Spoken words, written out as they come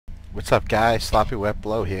What's up, guys? Sloppy Wet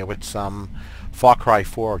Blow here with some Far Cry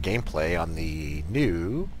 4 gameplay on the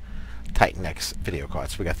new Titan X video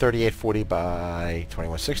cards. We got 3840 by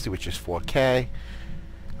 2160, which is 4K.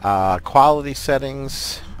 Quality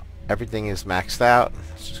settings, everything is maxed out.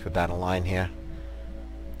 Let's just go down the line here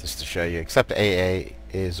just to show you. Except AA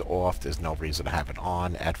is off. There's no reason to have it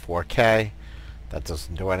on at 4K. That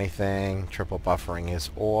doesn't do anything. Triple buffering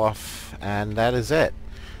is off, and that is it.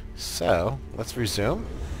 So let's resume.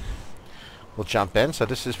 We'll jump in. So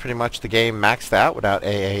this is pretty much the game maxed out without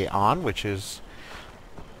AA on, which is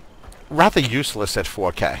rather useless at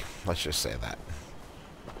 4K. Let's just say that.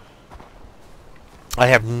 I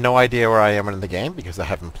have no idea where I am in the game because I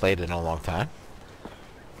haven't played it in a long time.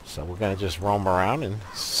 So we're going to just roam around and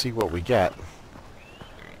see what we get.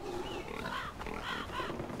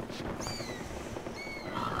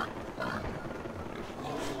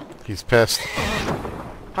 He's pissed.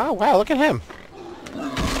 Oh, wow, look at him.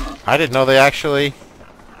 I didn't know they actually...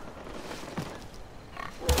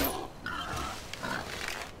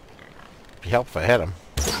 be helpful if I hit him.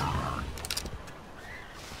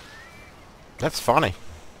 That's funny.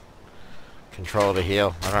 Control to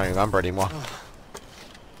heal. I don't remember anymore.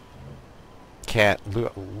 Can't.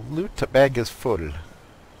 Loot to bag is full.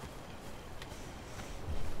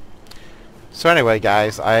 So anyway,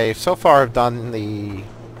 guys, I so far have done the...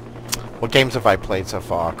 What games have I played so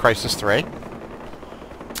far? Crisis 3.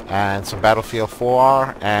 And some Battlefield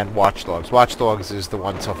 4 and Watch Dogs. Watch Dogs is the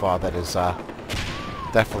one so far that is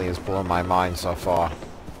definitely has blown my mind so far.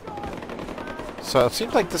 So it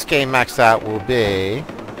seems like this game maxed out will be...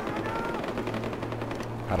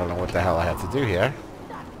 I don't know what the hell I have to do here.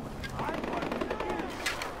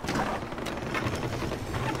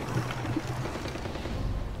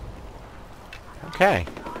 Okay.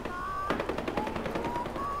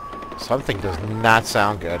 Something does not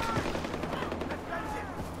sound good.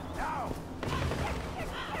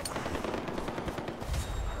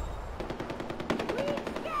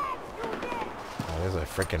 There's a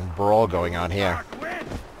freaking brawl going on here.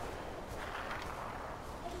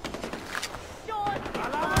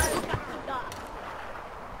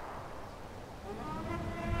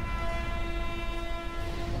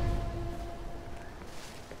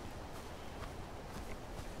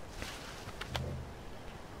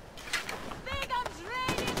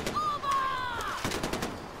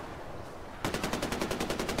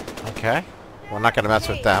 Okay. We're not going to mess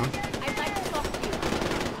with them.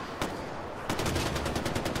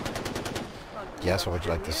 Yes, what would you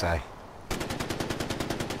like to say?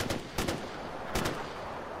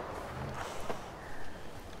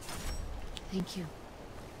 Thank you.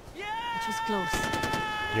 It was close.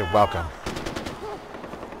 You're welcome.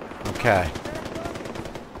 Okay.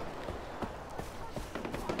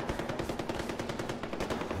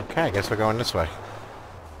 Okay, I guess we're going this way.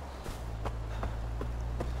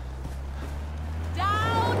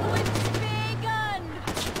 Down with Spagan!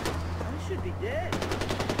 I should be dead.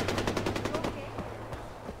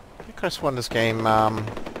 I could have won this game.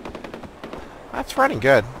 That's running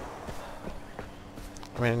good.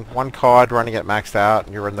 I mean, one card running it maxed out,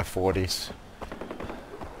 and you're in the 40s.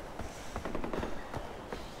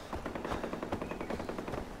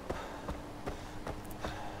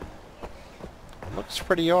 Looks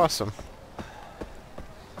pretty awesome.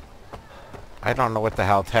 I don't know what the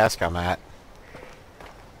hell task I'm at.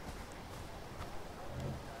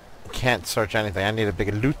 Can't search anything. I need a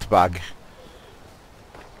big loot bug.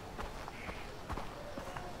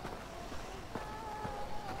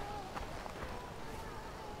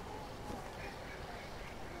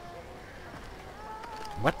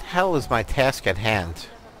 What the hell is my task at hand?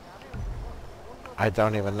 I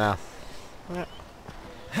don't even know.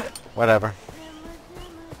 Whatever.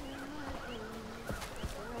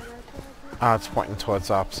 Oh, it's pointing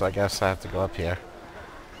towards up, so I guess I have to go up here.